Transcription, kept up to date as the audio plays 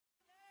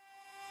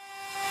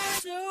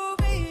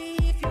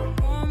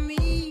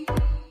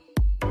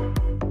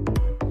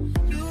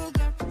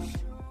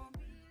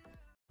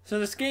So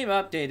this game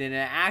updated and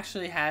it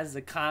actually has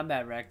the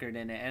combat record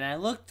in it, and I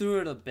looked through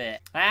it a bit.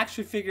 I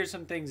actually figured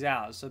some things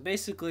out. So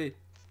basically,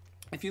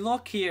 if you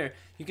look here,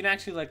 you can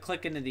actually like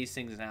click into these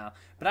things now.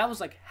 But I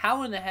was like,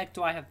 how in the heck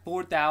do I have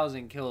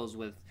 4,000 kills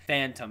with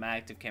Phantom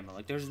active camo?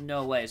 Like, there's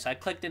no way. So I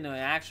clicked into it.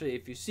 Actually,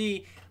 if you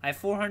see, I have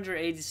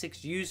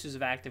 486 uses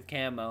of active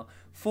camo,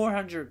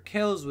 400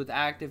 kills with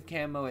active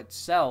camo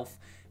itself,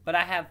 but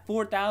I have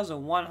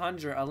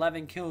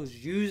 4,111 kills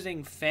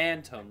using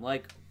Phantom.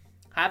 Like,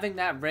 having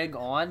that rig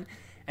on,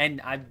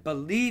 and I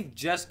believe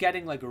just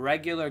getting like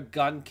regular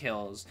gun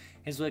kills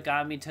is what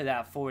got me to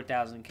that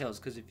 4,000 kills.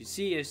 Because if you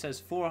see, it says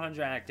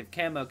 400 active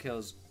camo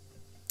kills,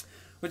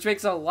 which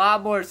makes a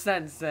lot more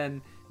sense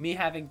than me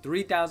having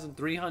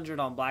 3,300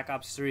 on Black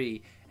Ops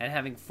 3 and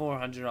having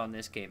 400 on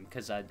this game,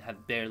 because I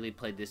have barely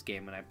played this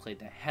game and I played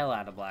the hell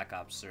out of Black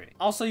Ops 3.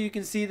 Also, you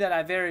can see that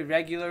I very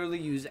regularly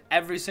use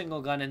every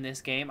single gun in this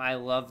game. I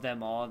love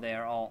them all. They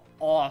are all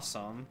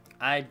awesome.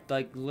 I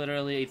like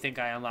literally think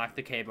I unlocked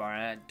the K-bar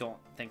and I don't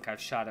think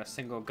I've shot a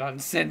single gun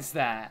since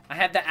that. I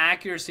have the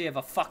accuracy of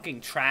a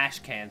fucking trash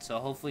can, so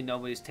hopefully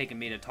nobody's taking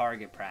me to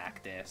target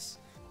practice.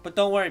 But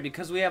don't worry,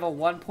 because we have a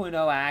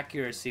 1.0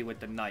 accuracy with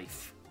the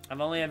knife. I've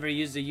only ever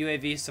used a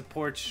UAV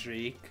support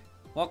streak.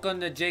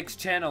 Welcome to Jake's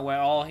channel, where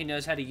all he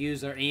knows how to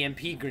use are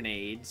EMP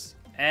grenades.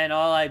 And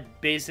all I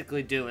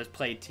basically do is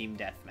play team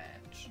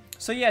deathmatch.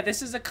 So yeah,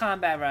 this is a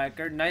combat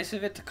record. Nice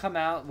of it to come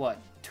out,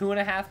 what,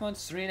 2.5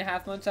 months,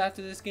 3.5 months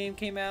after this game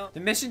came out? The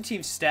mission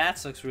team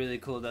stats looks really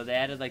cool though. They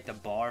added like the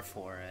bar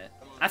for it.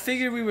 I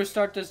figured we would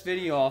start this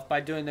video off by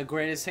doing the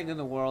greatest thing in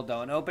the world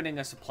though, and opening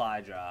a supply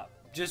drop.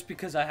 Just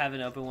because I haven't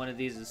opened one of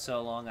these in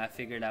so long, I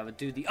figured I would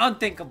do the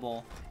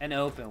unthinkable and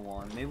open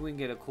one. Maybe we can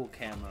get a cool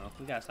camo.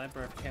 We got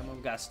sniper camo,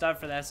 we got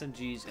stuff for the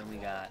SMGs, and we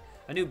got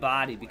a new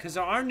body. Because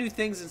there are new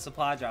things in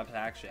supply drops,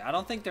 actually. I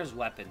don't think there's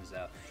weapons,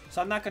 though.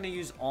 So I'm not going to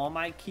use all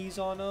my keys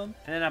on them.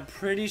 And then I'm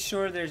pretty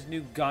sure there's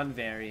new gun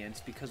variants,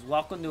 because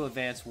welcome to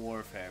Advanced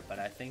Warfare. But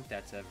I think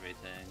that's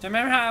everything. So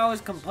remember how I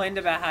always complained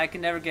about how I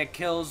can never get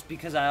kills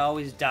because I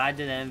always died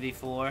to the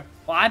MV4?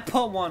 Well, I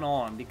put one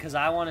on because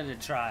I wanted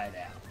to try it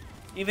out.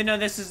 Even though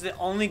this is the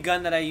only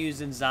gun that I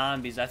use in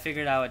zombies, I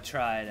figured I would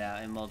try it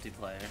out in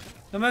multiplayer.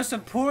 The most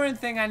important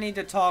thing I need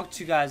to talk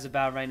to you guys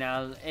about right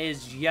now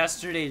is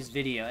yesterday's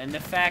video and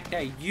the fact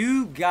that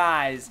you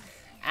guys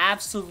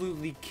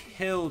absolutely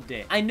killed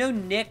it. I know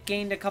Nick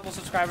gained a couple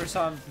subscribers,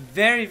 so I'm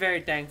very, very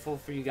thankful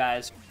for you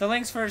guys. The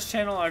links for his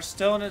channel are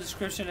still in the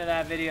description of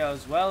that video,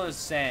 as well as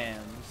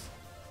Sam's.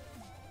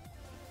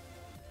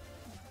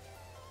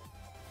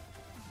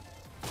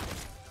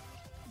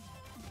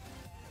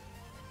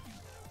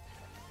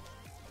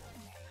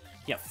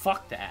 Yeah,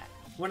 fuck that.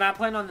 We're not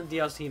playing on the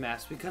DLC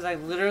maps because I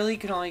literally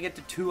can only get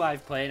the 2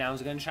 I've played. I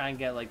was gonna try and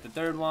get like the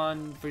 3rd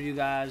one for you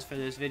guys for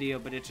this video,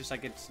 but it's just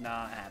like it's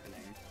not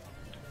happening.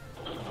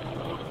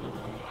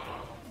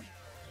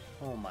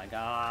 Oh my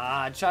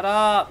god, shut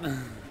up!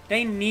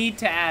 They need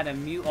to add a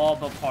mute all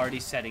but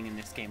party setting in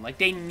this game. Like,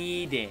 they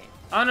need it.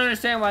 I don't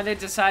understand why they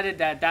decided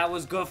that that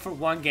was good for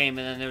one game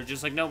and then they were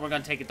just like, no, we're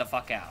gonna take it the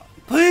fuck out.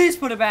 Please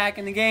put it back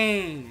in the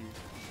game!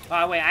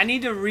 Alright, wait, I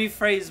need to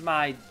rephrase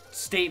my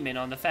statement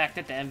on the fact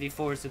that the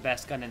MV4 is the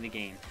best gun in the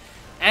game.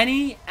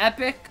 Any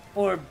epic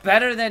or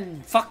better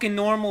than fucking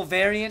normal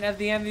variant of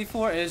the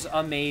MV4 is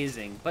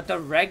amazing, but the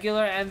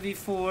regular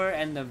MV4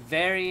 and the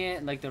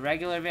variant, like the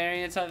regular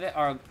variants of it,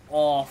 are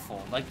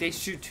awful. Like, they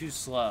shoot too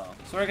slow.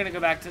 So we're gonna go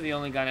back to the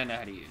only gun I know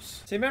how to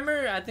use. So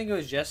remember, I think it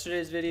was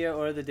yesterday's video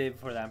or the day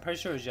before that. I'm pretty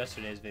sure it was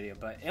yesterday's video,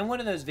 but in one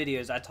of those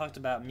videos I talked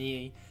about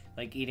me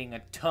like eating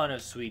a ton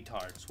of sweet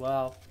tarts.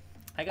 Well,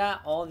 I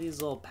got all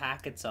these little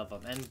packets of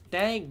them, and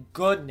thank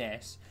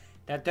goodness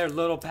that they're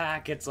little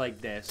packets like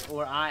this,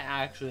 or I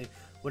actually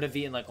would have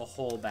eaten like a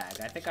whole bag.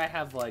 I think I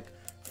have like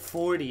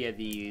 40 of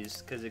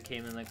these because it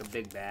came in like a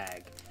big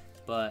bag,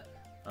 but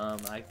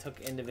I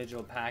took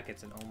individual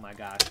packets, and oh my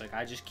gosh, like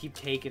I just keep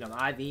taking them.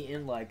 I've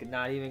eaten, like,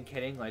 not even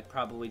kidding, like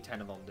probably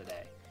 10 of them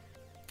today.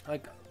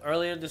 Like,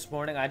 earlier this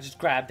morning, I just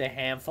grabbed a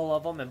handful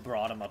of them and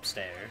brought them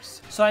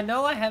upstairs. So I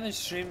know I haven't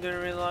streamed in a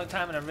really long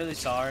time, and I'm really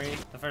sorry.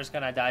 The first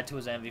gun I died to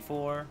was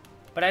MV4.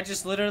 But I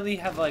just literally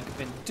have, like,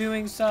 been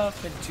doing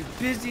stuff, been too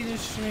busy to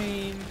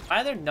stream. Why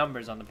are there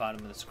numbers on the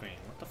bottom of the screen?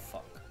 What the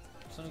fuck?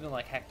 Someone's gonna,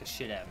 like, hack the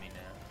shit out of me now.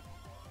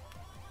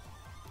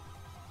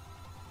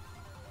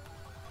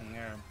 I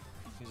hear him.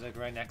 He's, like,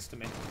 right next to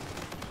me.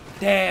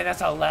 Damn,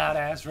 that's a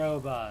loud-ass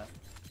robot.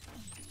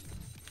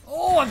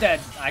 Oh, I'm dead.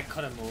 I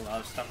couldn't move. I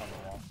was stuck on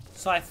the wall.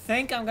 So I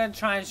think I'm going to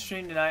try and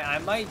stream tonight. I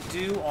might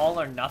do all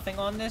or nothing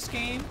on this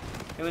game.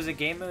 It was a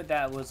game mode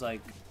that was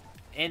like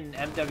in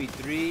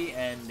MW3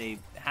 and they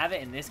have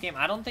it in this game.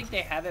 I don't think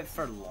they have it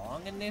for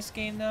long in this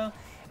game though.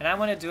 And I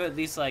want to do at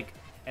least like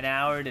an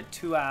hour to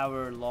 2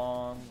 hour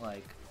long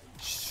like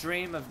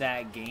stream of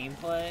that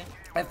gameplay.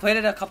 I've played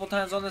it a couple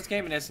times on this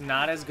game and it's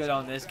not as good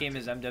on this game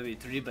as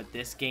MW3, but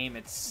this game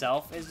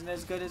itself isn't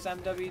as good as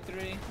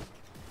MW3.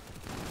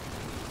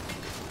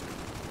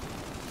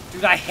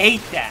 Dude, I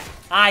hate that.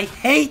 I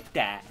hate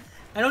that.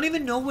 I don't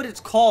even know what it's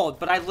called,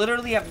 but I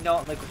literally have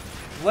no, like,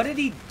 what did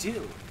he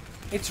do?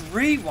 It's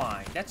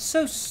rewind. That's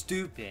so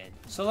stupid.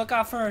 So look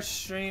out for a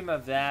stream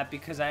of that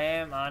because I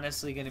am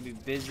honestly going to be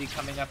busy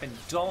coming up and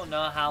don't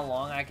know how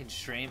long I can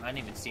stream. I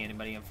didn't even see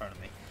anybody in front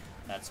of me.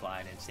 That's why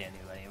I didn't see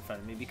anybody in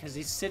front of me, because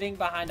he's sitting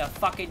behind a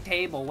fucking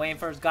table waiting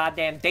for his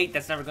goddamn date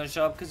that's never going to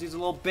show up because he's a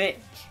little bitch.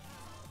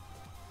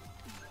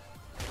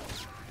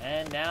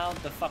 And now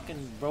the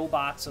fucking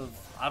robots of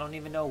I don't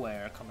even know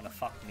where are coming to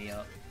fuck me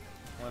up.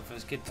 Waiting for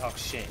this kid to talk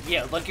shit.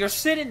 Yeah, look, you're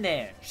sitting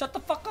there. Shut the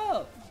fuck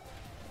up.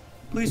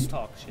 Please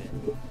talk shit.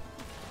 He's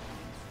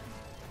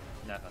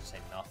not gonna say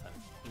nothing.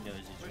 He knows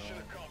he's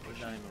wrong.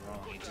 He's not even wrong.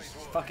 He's just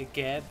fucking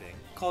gabbing.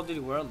 Call of Duty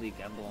World League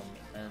emblem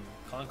and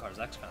calling cards.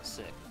 That's kind of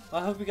sick.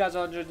 Well, I hope you guys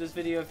all enjoyed this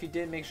video. If you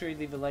did, make sure you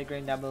leave a like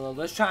rating down below.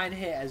 Let's try and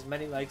hit as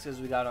many likes as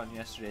we got on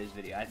yesterday's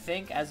video. I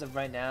think as of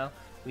right now,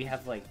 we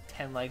have like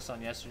 10 likes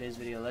on yesterday's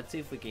video. Let's see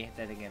if we can hit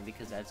that again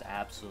because that's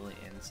absolutely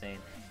insane.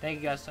 Thank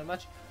you guys so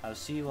much. I'll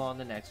see you all in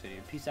the next video.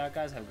 Peace out,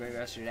 guys. Have a great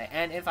rest of your day.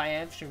 And if I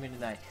am streaming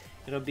tonight,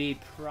 it'll be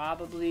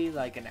probably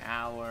like an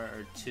hour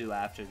or two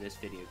after this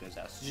video goes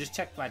out. So just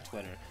check my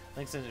Twitter.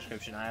 Links in the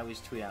description. I always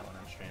tweet out when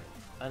I'm streaming.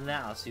 Other than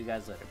that, I'll see you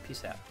guys later.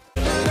 Peace out.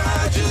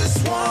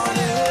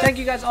 Thank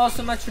you guys all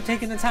so much for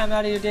taking the time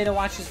out of your day to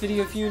watch this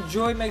video. If you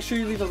enjoyed, make sure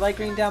you leave a like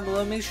rating down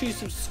below. Make sure you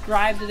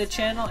subscribe to the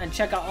channel and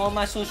check out all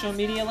my social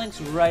media links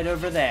right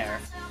over there.